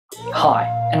Hi,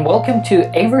 and welcome to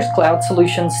Xero's Cloud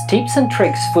Solutions Tips and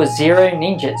Tricks for Xero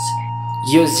Ninjas.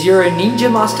 Your Xero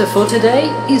Ninja Master for today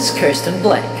is Kirsten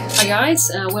Blake. Hi guys,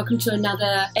 welcome to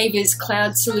another Xero's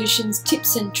Cloud Solutions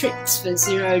Tips and Tricks for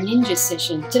Xero Ninja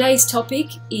session. Today's topic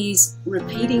is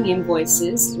repeating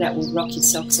invoices that will rock your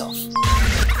socks off.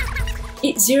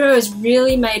 Xero has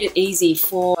really made it easy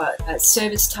for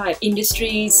service type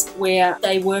industries where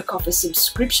they work off a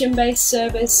subscription-based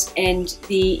service and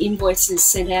the invoices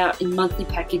sent out in monthly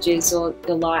packages or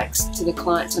the likes to the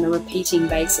clients on a repeating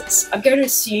basis. I'm going to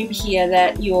assume here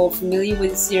that you're familiar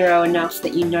with Xero enough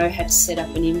that you know how to set up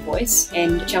an invoice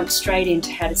and jump straight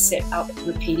into how to set up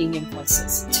repeating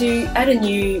invoices. To add a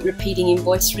new repeating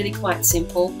invoice, really quite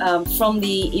simple. From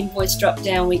the invoice drop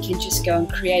down we can just go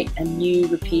and create a new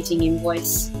repeating invoice.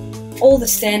 All the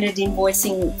standard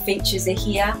invoicing features are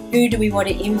here. Who do we want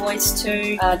to invoice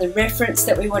to, the reference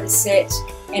that we want to set,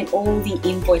 and all the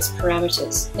invoice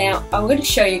parameters. Now, I'm going to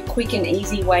show you a quick and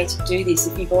easy way to do this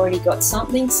if you've already got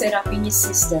something set up in your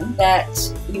system that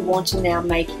you want to now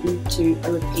make into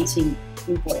a repeating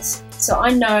invoice. So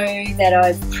I know that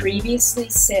I've previously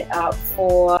set up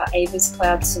for Xero's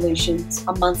Cloud Solutions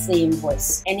a monthly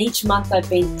invoice, and each month I've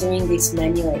been doing this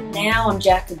manually. Now I'm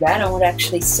jack of that, I want to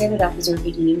actually set it up as a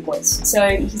repeating invoice. So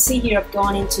you can see here I've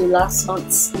gone into last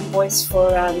month's invoice for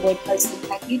the web hosting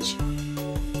package.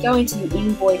 Go into the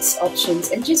invoice options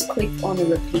and just click on the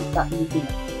repeat button here.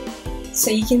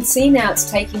 So you can see now it's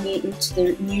taking me into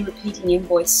the new repeating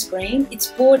invoice screen.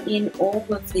 It's brought in all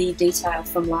of the detail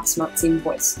from last month's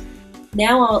invoice.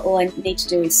 Now all I need to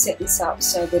do is set this up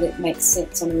so that it makes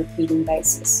sense on a repeating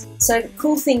basis. So the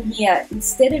cool thing here,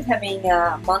 instead of having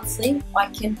monthly, I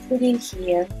can put in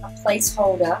here a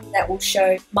placeholder that will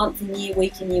show month and year,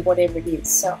 week and year, whatever it is.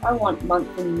 So I want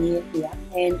month and year here,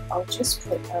 and I'll just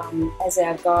put as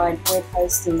our guide web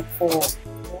hosting for,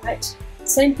 right?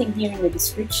 Same thing here in the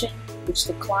description, which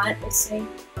the client will see.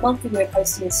 Monthly web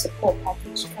hosting and support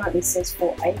package currently says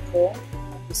for April.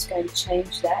 I'm just going to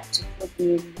change that to put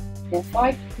in. Now if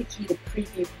I click here to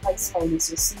preview placeholders,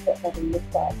 you'll see what that will look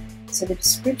like. So the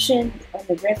description and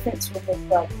the reference will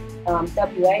look like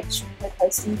WH web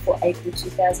hosting for April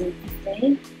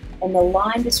 2015, and the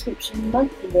line description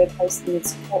monthly web hosting and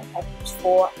support package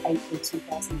for April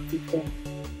 2015.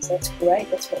 So that's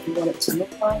great, that's what we want it to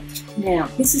look like. Now,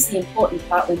 this is the important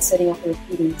part when setting up a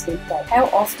repeating template. How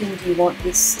often do you want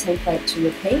this template to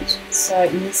repeat? So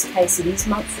in this case it is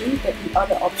monthly, but the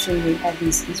other option we have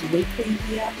is weekly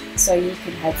here. So you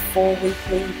can have 4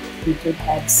 weekly, you could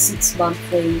have 6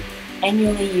 monthly,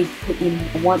 annually you'd put in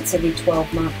once every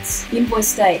 12 months.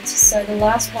 Invoice date, so the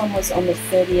last one was on the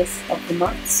 30th of the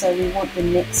month, so we want the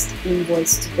next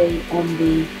invoice to be on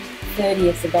the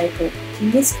 30th of April. In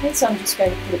this case I'm just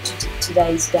going to put it to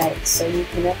today's date so you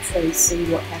can actually see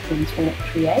what happens when it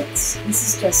creates.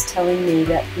 This is just telling me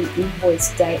that the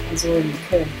invoice date has already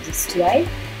occurred. It's today,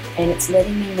 and it's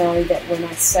letting me know that when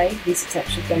I save this it's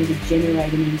actually going to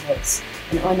generate an invoice,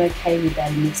 and I'm okay with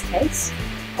that in this case.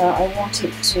 I want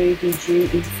it to be due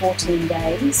in 14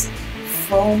 days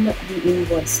from the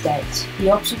invoice date.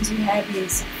 The options you have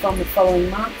is from the following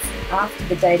month, after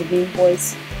the date of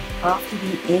invoice, after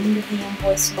the end of the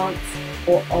invoice month,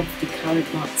 or of the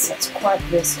current month. So it's quite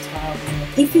versatile.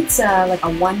 If it's like a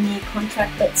 1-year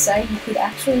contract, let's say, you could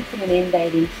actually put an end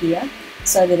date in here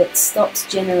so that it stops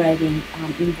generating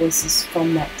invoices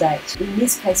from that date. In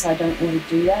this case I don't want to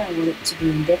do that, I want it to be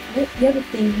indefinite. The other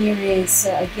thing here is,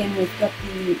 again, we've got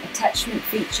the attachment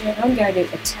feature. I'm going to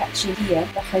attach in here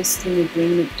the hosting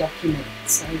agreement document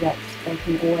so that they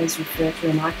can always refer to,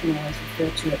 and I can always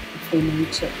refer to it if we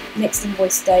need to. Next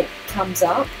invoice date comes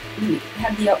up. You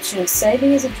have the option of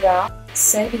saving as a draft,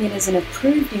 saving it as an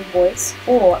approved invoice,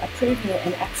 or approving it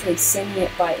and actually sending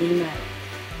it by email.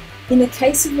 In the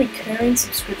case of recurring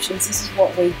subscriptions, this is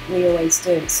what we always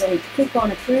do. So we click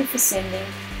on approve for sending,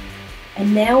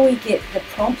 and now we get the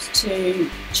prompt to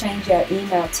change our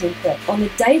email template. On the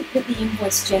date that the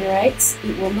invoice generates,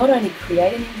 it will not only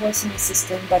create an invoice in the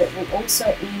system, but it will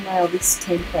also email this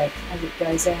template as it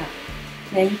goes out.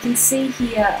 Now you can see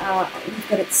here we've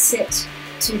got it set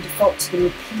to default to the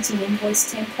repeating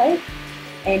invoice template,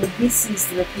 and this is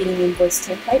the repeating invoice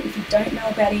template. If you don't know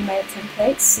about email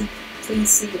templates, please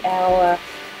see our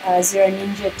Xero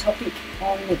Ninja topic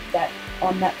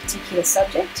on that particular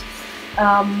subject.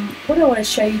 What I want to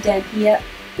show you down here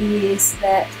is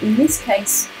that in this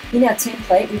case, in our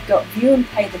template, we've got view and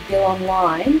pay the bill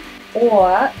online,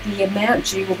 or the amount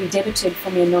due will be debited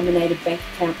from your nominated bank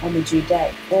account on the due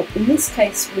date. Well, in this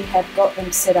case, we have got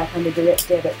them set up under direct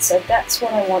debit, so that's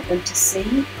what I want them to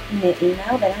see in their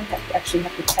email. They don't actually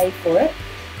have to pay for it.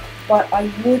 but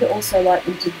I would also like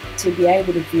them to be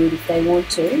able to view it if they want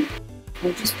to.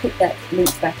 We'll just put that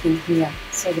link back in here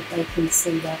so that they can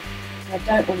see that. I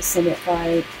don't want to send it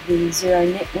by the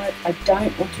Xero network. I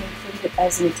don't want to include it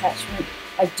as an attachment.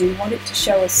 I do want it to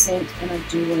show as sent, and I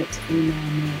do want it to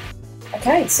email me.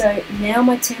 Okay, so now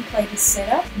my template is set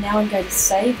up. Now I'm going to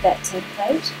save that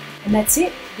template, and that's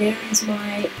it. There is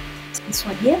this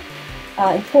one here.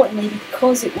 Importantly,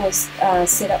 because it was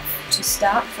set up to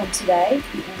start from today,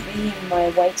 it will be in my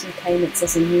awaiting payments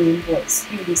as a new invoice.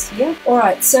 Here it is here.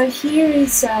 Alright, so here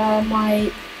is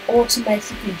my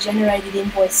automatically generated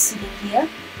invoice sitting here.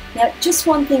 Now, just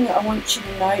one thing I want you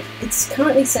to note, it's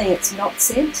currently saying it's not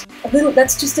sent.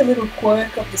 That's just a little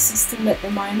quirk of the system at the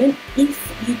moment.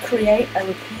 If you create a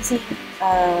repeating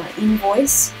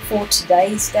invoice for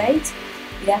today's date,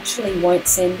 it actually won't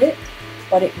send it,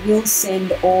 but it will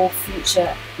send all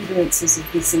future iterances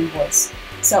of this invoice.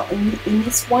 So in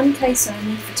this one case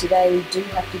only for today, we do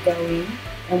have to go in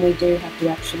and we do have to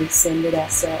actually send it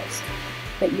ourselves.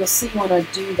 But you'll see when I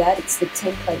do that, it's the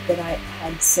template that I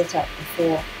had set up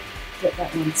before. Get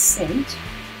that one sent.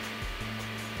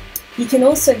 You can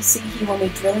also see here when we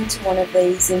drill into one of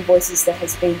these invoices that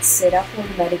has been set up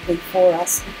automatically for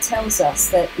us, it tells us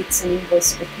that it's an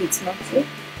invoice that repeats monthly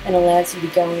and allows you to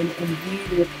go in and view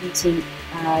the repeating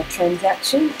template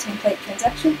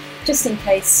transaction, just in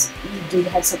case you did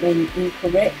have something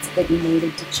incorrect that you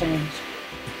needed to change.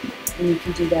 And you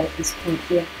can do that at this point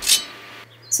here.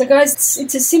 So guys,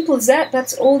 it's as simple as that.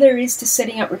 That's all there is to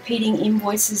setting up repeating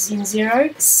invoices in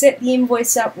Xero. Set the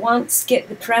invoice up once, get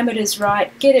the parameters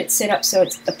right, get it set up so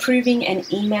it's approving and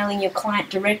emailing your client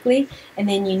directly, and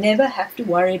then you never have to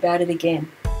worry about it again.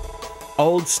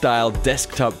 Old-style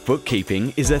desktop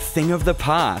bookkeeping is a thing of the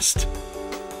past.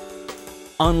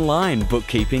 Online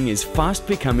bookkeeping is fast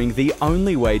becoming the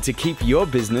only way to keep your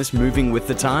business moving with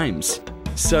the times.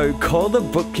 So call the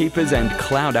bookkeepers and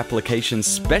cloud applications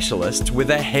specialists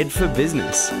with a head for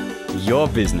business. Your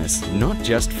business, not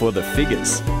just for the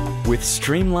figures. With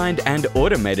streamlined and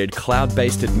automated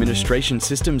cloud-based administration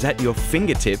systems at your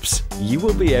fingertips, you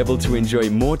will be able to enjoy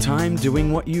more time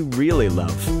doing what you really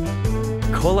love.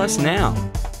 Call us now.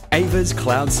 Ava's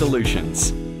Cloud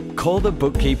Solutions. Call the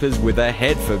bookkeepers with a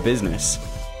head for business.